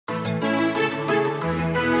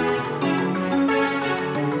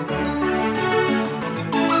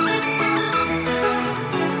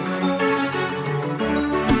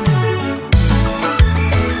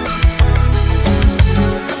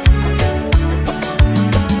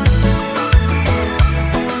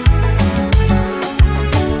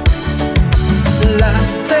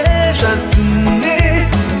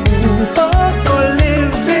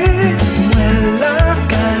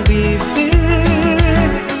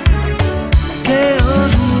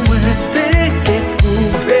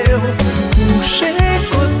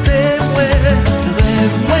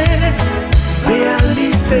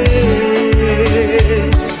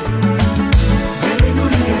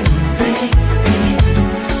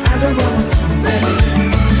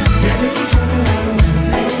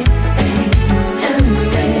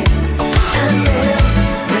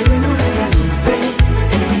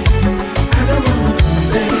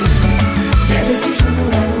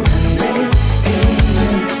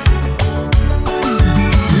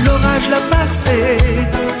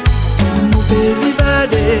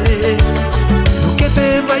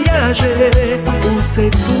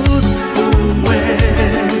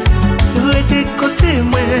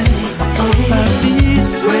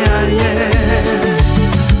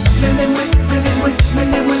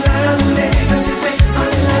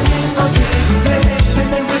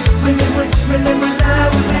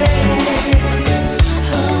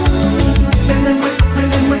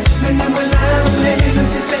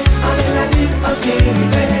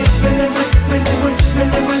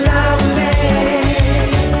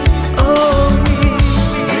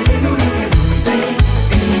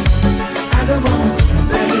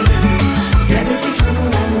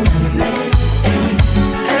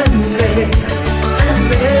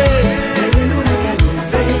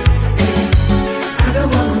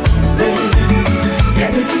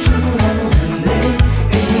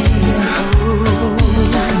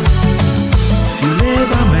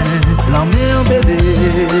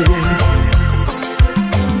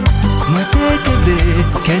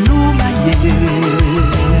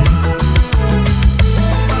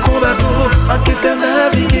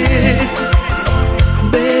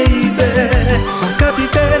Son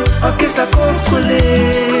capitaine, ok, ça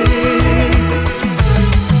contrôler.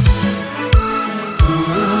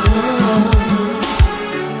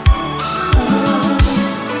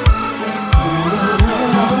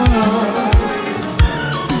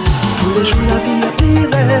 Tous les jours la vie a pire,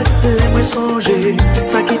 les mois songer,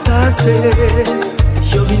 ça qui passe.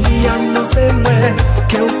 Yo vini annoncer moi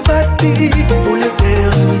qu'elle parti pour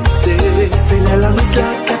l'éternité. C'est la nuit qui a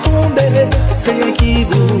tombé, c'est elle qui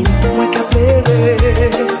vous, moi qui a pleuré.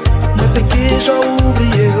 Moi péché, j'ai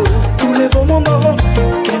oublié tous les bons moments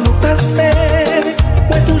que nous passaient.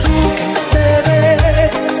 Moi toujours qu'espérer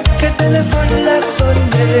que le téléphone l'a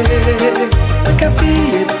sonné. Un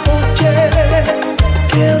capier pour Dieu,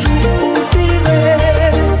 qu'un jour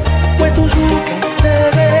ouvrirait. Moi toujours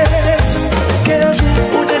qu'espérer qu'un jour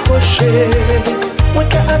ou décrocher. Moi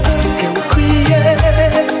qu'à attendre que vous criez,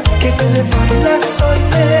 que le téléphone l'a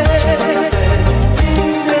sonné.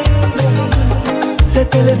 Le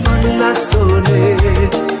téléphone l'a sonné.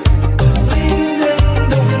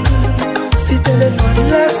 Si le téléphone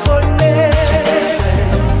l'a sonné.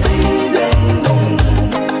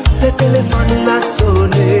 Le téléphone l'a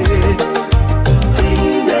sonné.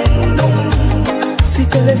 Si le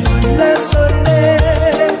téléphone l'a sonné.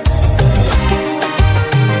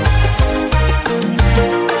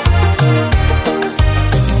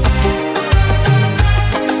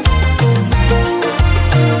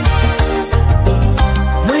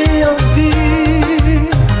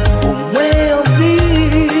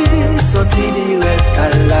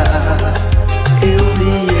 Et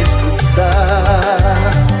oublier tout ça.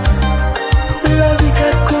 La vie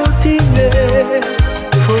qu'a continué,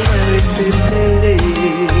 faut arrêter de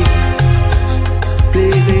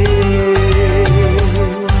plaider.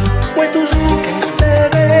 Moi toujours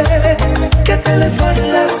qu'espérer que le téléphone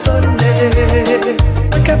l'a sonné.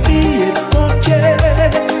 Moi qu'à prier pour Dieu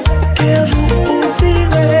qu'un jour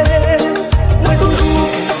ouvrirait. Moi toujours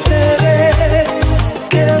qu'espérer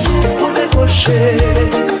qu'un jour pour décrocher.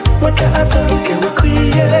 Moi qu'à attendre que vous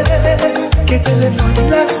criez, que le téléphone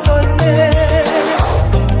l'a sonné.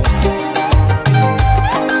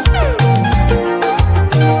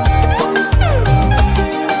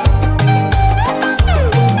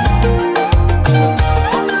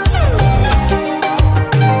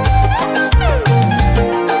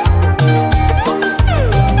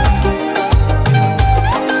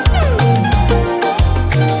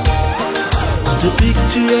 Depuis que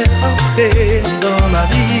tu es entré dans ma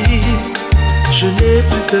vie, je n'ai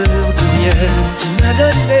plus peur de rien. Tu m'as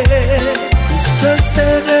donné plus de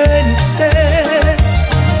sérénité.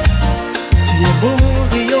 Tu es mon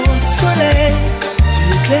rayon de soleil, tu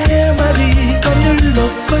éclaires ma vie comme nul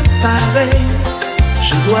autre pareil.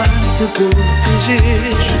 Je dois te protéger.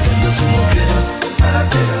 Je t'aime de tout mon cœur, ma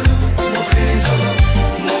belle, mon trésor,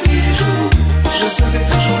 mon bijou. Je serai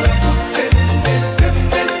toujours là pour t'aimer.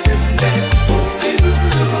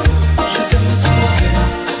 Je t'aime de tout mon cœur,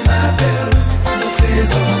 ma belle, mon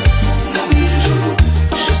trésor, mon bijou.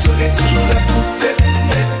 Je serai toujours là pour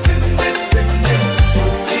t'aimer, mon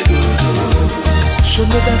petit doudou. Je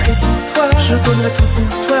me battrai pour toi, je donnerai tout pour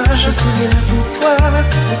toi. Je serai là pour toi,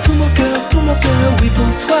 de tout mon cœur, oui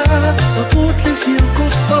pour toi. Dans toutes les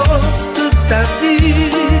circonstances de ta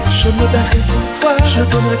vie, je me battrai pour toi, je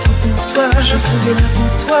donnerai tout pour toi. Je serai là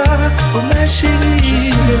pour toi, oh ma chérie. Je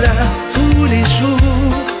serai là tous les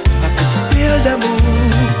jours, ma petite perle d'amour.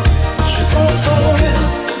 Je t'aime de ton cœur,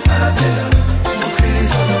 ma belle, mon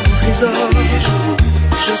trésor, mon bijou.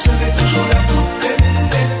 Je serai toujours là pour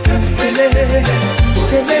t'aimer,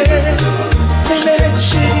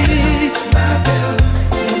 chérie. Ma belle,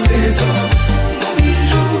 mon trésor, mon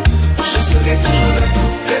bijou. Je serai toujours là pour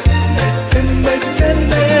t'aimer.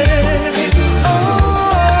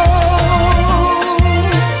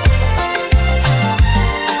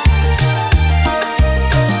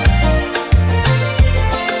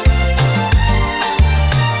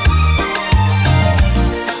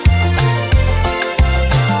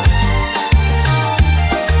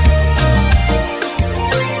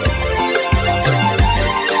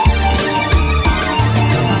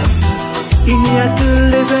 Il n'y a que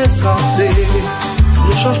les insensés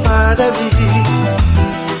ne changent pas d'avis.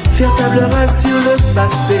 Faire table rase sur le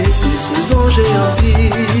passé, c'est ce dont j'ai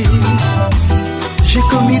envie. J'ai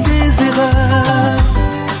commis des erreurs,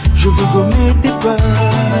 je veux gommer tes peurs.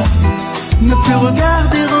 Ne plus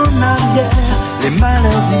regarder en arrière les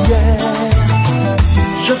malheurs d'hier.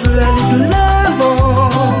 Je veux aller de l'avant,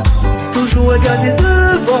 toujours regarder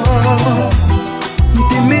devant.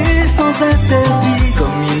 T'aimer sans interdit,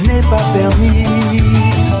 comme il n'est pas permis.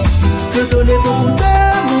 Te donner beaucoup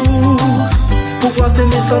d'amour, pouvoir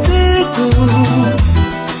t'aimer sans détour.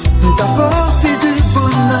 T'apporter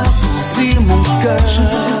cœur. Je ne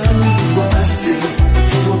veux plus vivre au passé,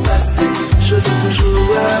 vivre au passé. Je veux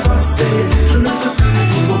toujours avancer. Je ne veux plus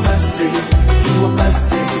vivre au passé, vivre au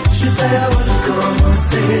passé. Je suis prêt à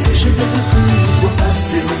recommencer. Je ne veux plus vivre au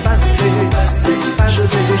passé, passé, passé. Je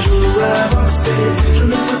veux toujours avancer. Je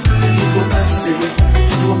ne veux plus vivre au passé,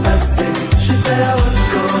 vivre au passé. Je suis prêt à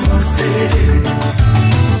recommencer.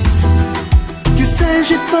 Tu sais,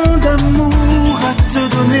 j'ai tant d'amour à te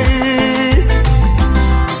donner,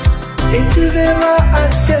 et tu verras à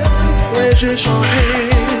quel point j'ai changé.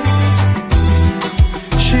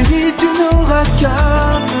 Chérie, tu n'auras qu'à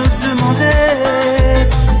me demander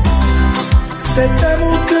cet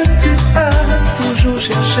amour que tu as toujours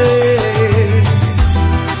cherché.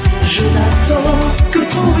 Je n'attends que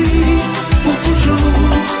ton oui pour toujours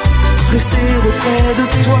rester auprès de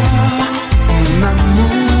toi, mon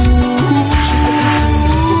amour.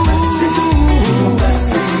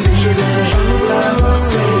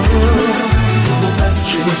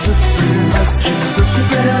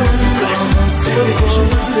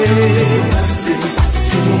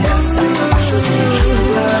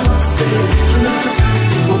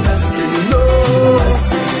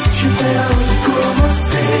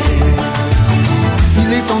 Il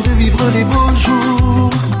est temps de vivre les beaux jours,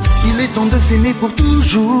 il est temps de s'aimer pour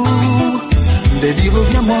toujours. Baby,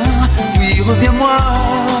 reviens-moi, oui, reviens-moi.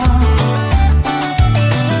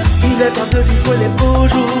 Il est temps de vivre les beaux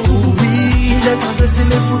jours, oui, il est temps de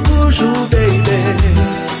s'aimer pour toujours, baby.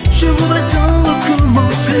 Je voudrais tant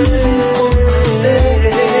recommencer.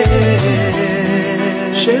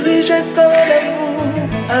 Chérie, j'ai tant d'amour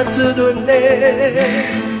à te donner,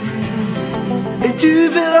 et tu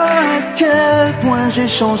verras à quel point j'ai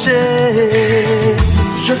changé.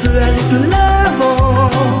 Je veux aller de l'avant,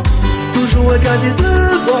 toujours regarder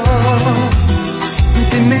devant,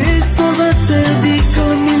 t'aimer sans interdit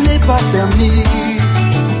comme il n'est pas permis,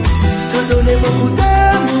 te donner beaucoup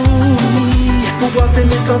d'amour, pouvoir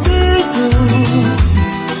t'aimer sans détour,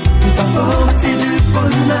 t'apporter du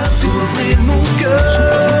bonheur, t'ouvrir mon cœur.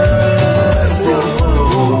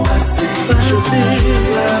 Je sais,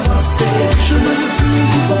 je ne veux plus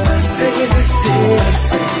vivre au passé, je veux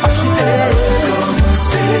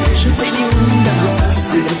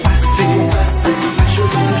passer, je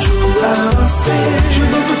veux toujours avancer. Je ne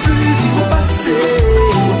veux plus vivre au passé,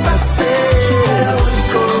 je veux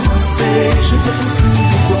recommencer. Je ne veux plus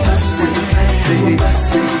vivre au passé,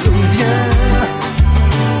 reviens.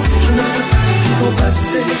 Je ne veux plus vivre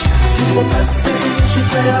au passé, je suis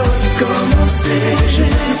prêt à recommencer. Je ne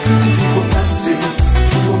veux plus vivre au passé,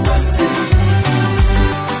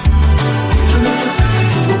 je ne veux plus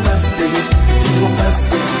vivre au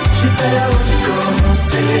passé, je suis prêt à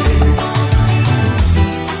recommencer.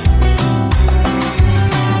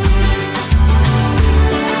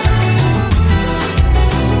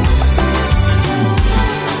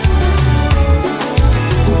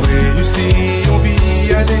 On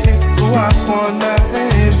vit aller pour apprendre à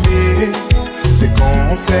aimer. C'est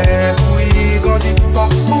qu'on fait pour y grandir, fort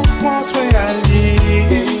pour prendre soin à lui.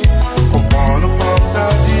 Comprendre nos formes, ça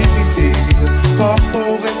difficile, fort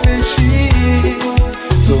pour réfléchir.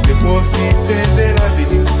 Sauver, profiter de la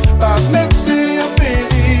vie, pas mettre en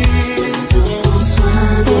péril.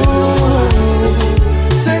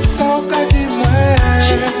 C'est ça qu'a dit moi.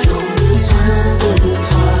 J'ai tant besoin de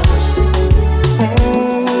toi.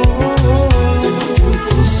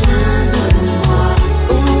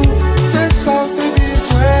 C'est ça fait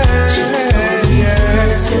besoin.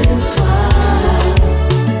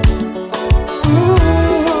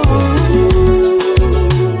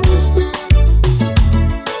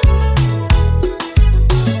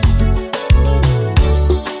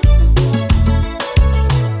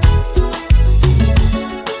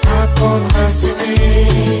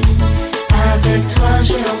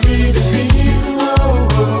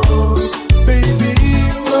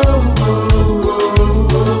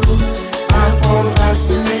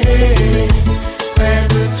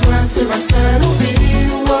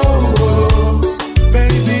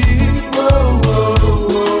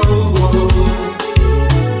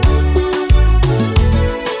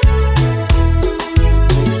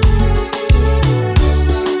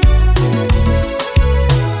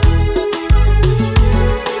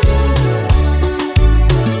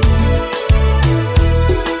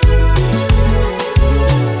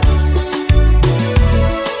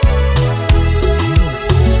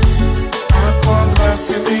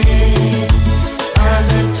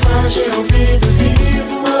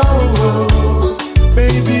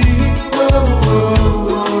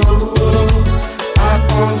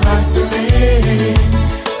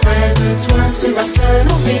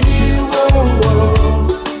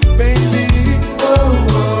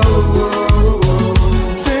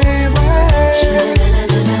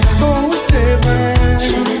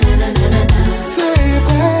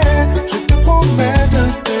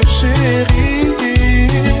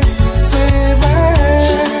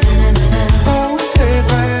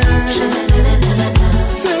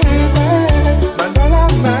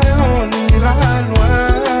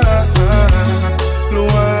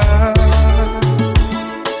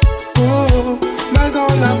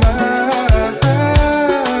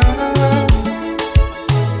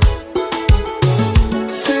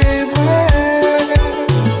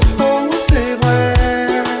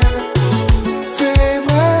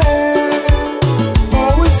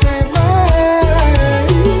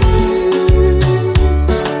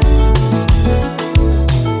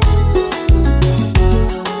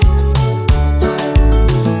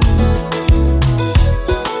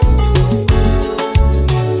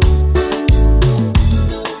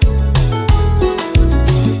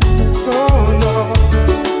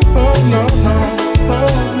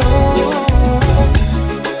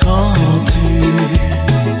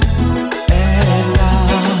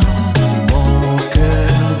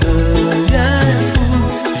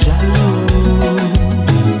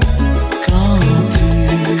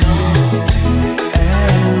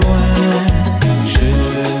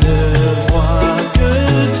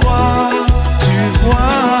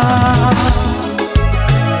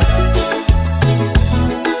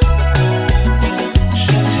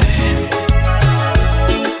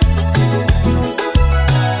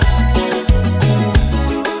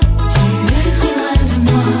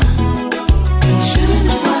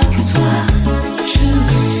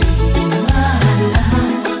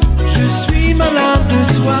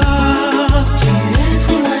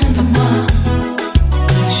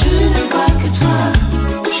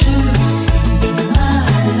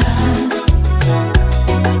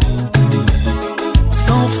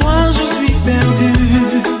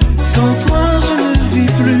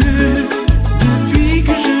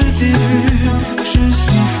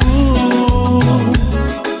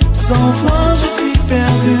 Sans toi je suis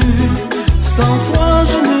perdu, sans toi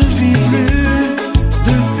je ne vis plus.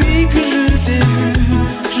 Depuis que je t'ai vu,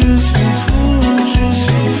 je suis fou, je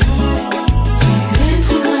suis fou. Tu es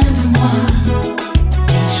trop loin de moi,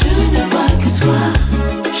 et je ne vois que toi.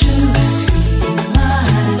 Je suis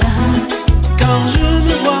malade, car je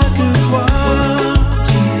ne vois que toi.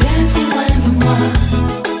 tu es trop loin de moi,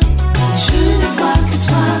 et je ne vois que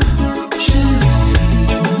toi. Je suis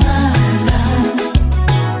malade.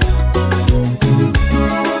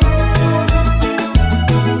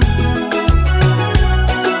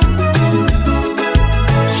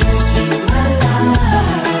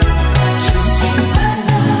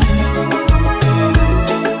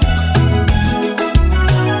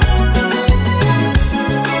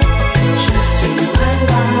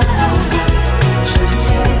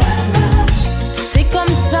 C'est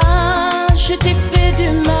comme ça, je t'ai fait du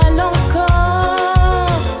mal encore.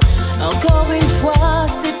 Encore une fois,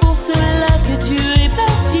 c'est pour cela que tu es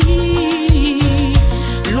parti.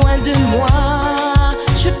 Loin de moi,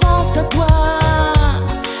 je pense à toi.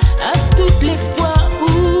 À toutes les fois où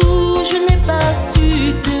je n'ai pas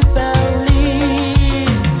su te parler.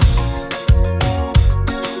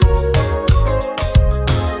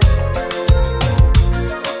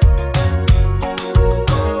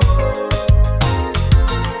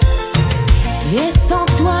 Et sans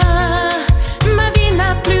toi, ma vie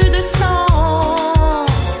n'a plus de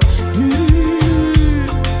sens.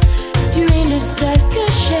 Tu es le seul que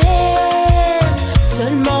j'aime,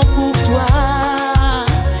 seulement pour toi.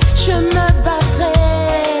 Je me battrai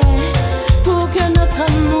pour que notre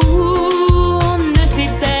amour ne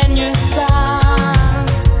s'éteigne pas.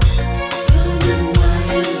 Donne-moi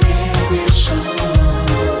une dernière chance,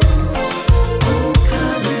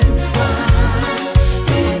 encore une fois,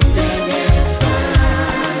 une dernière fois.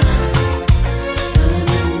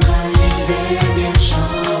 Donne-moi une dernière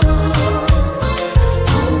chance,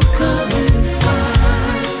 encore une fois,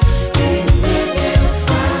 une dernière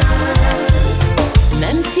fois.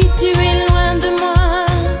 Même si tu es loin de moi,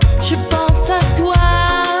 je pense à toi.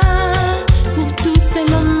 Pour tous ces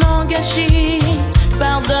moments gâchés,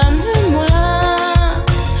 pardonne-moi.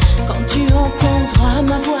 Quand tu entendras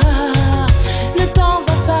ma voix, ne t'en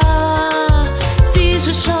va pas. Si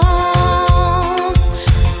je chante,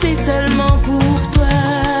 c'est seulement pour toi.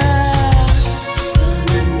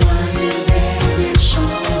 Donne-moi une dernière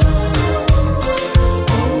chance,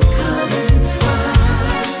 encore une fois,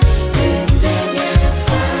 une dernière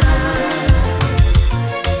fois.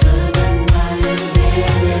 Donne-moi une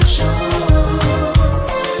dernière chance,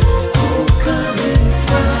 encore une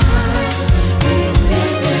fois, une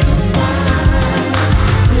dernière fois.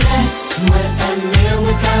 Laisse-moi aimer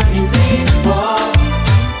moi qu'à vivre fort.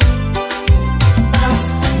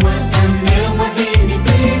 Laisse-moi aimer moi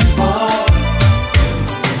vivre fort.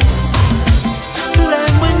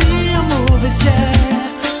 Les manies en mauvais ciel,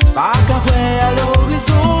 pas qu'à voir à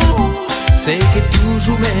l'horizon. C'est que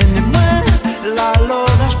toujours mène moi, la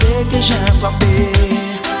l'orage que j'ai frappé.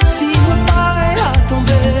 Si moi pareil à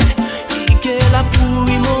tomber, et que la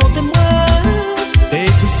pluie monte moi, et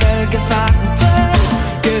tout seul que ça coûte,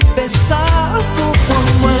 que paie ça pour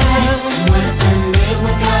moi. Moi aimer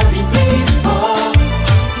moi qu'à vivre fort.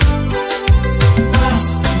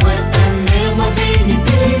 Laisse-moi aimer moi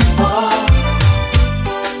vivre fort.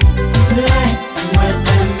 Laisse-moi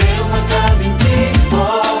aimer moi qu'à vivre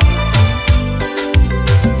fort.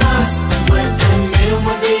 Laisse-moi aimer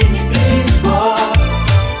moi vivre fort.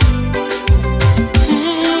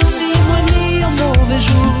 Si moi ni un mauvais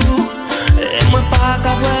jour, et moi pas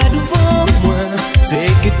qu'à voir devant moi,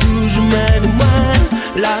 c'est que toujours mène moi,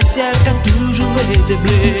 la ciel qui a toujours été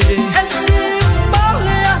bleu. Et si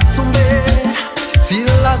parler à tomber, si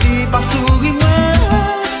la vie pas sourit moi,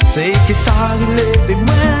 c'est que ça relève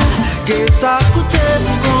moi, que ça coûte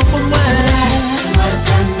pour moi. Moi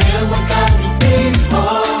aimer moi qu'à vivre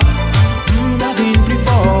fort. La vie plus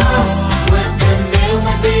fort, Moi aimer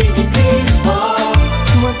moi vivre fort.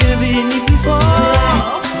 moi que vie plus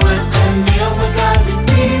fort, Moi aimer moi qu'à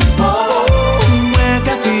vivre fort. moi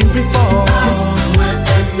que vie plus fort. Moi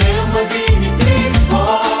aimer moi vivre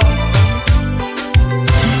fort.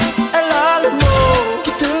 Elle a les mots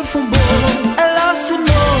qui te font beau, elle a ces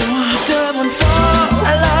mots qui te rendent fort.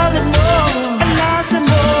 Elle a les mots, elle a ces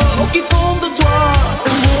mots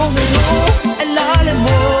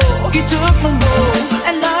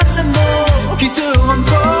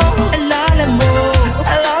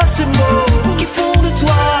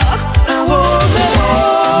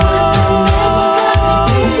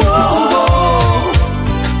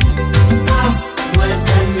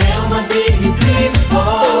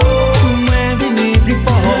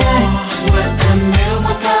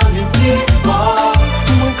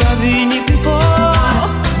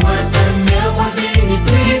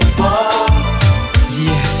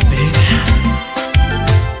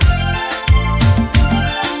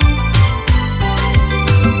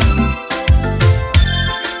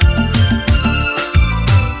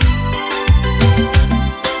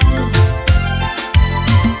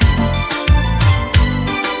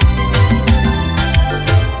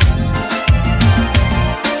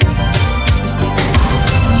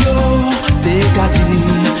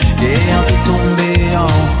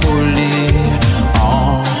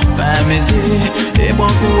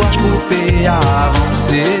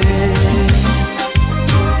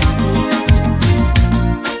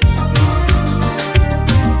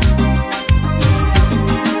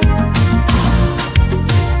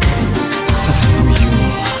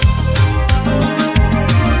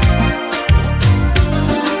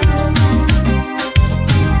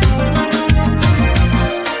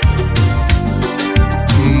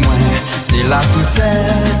là tout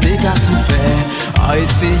seul, des gars souffert, a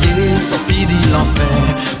essayé sortir de l'enfer.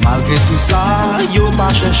 Malgré tout ça, yo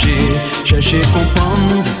pas cherché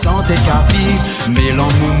comprendre, santé qu'à vie. Mais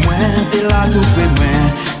l'amour moins, t'es là tout près moins,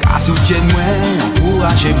 qu'à soutien moins,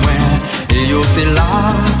 encourager moins. Et yo t'es là,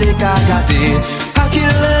 t'es qu'à gâter, à qui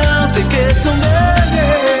l'air, t'es qu'à tomber.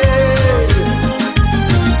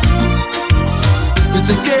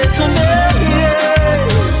 T'es qu'à tomber.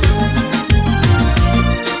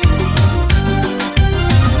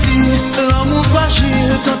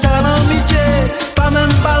 Fragile quand t'as l'amitié, pas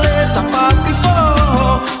même parler, ça pas plus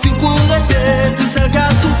fort. Si pour arrêter tout seul qu'a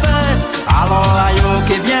souffert, alors là yo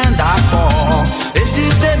qui est bien d'accord. Et si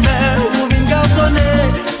t'es mère ou vine cartonner,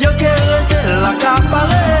 yo qui arrêter la qu'à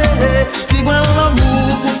parler. Si moi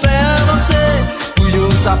l'amour pour faire avancer, pour yo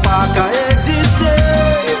ça pas qu'à exister.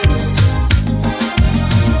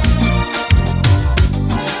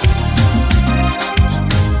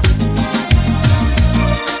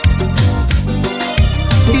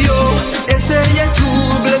 Essayez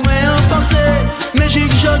trouble moi en pensée, mais j'ai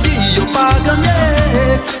jodi yo pas gagné.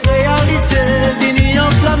 Réalité vini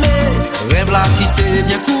enflammée, rêve la quitté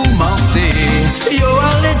bien commencé. Yo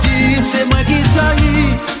allez dire c'est moi qui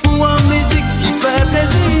trahis, pour une musique qui fait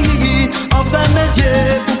plaisir. Enfin mes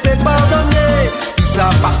yeux pour te pardonner, tout ça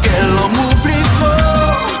parce qu'elle en m'oublie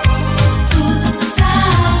fort. Tout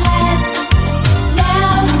s'arrête,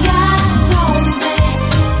 l'air qu'a tombé.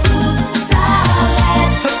 Tout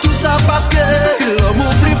s'arrête, tout ça parce que l'homme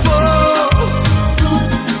plus fort. tout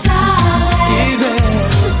s'arrête,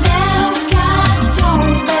 l'air qu'a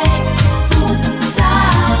tombé. Tout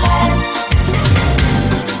s'arrête.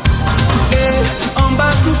 Et en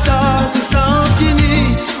bas tout ça en tini,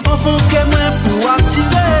 on fond que moins pour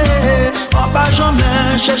assurer. En bas j'en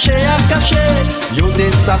ai cherché à cacher, yo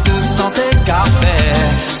t'es ça tout santé café.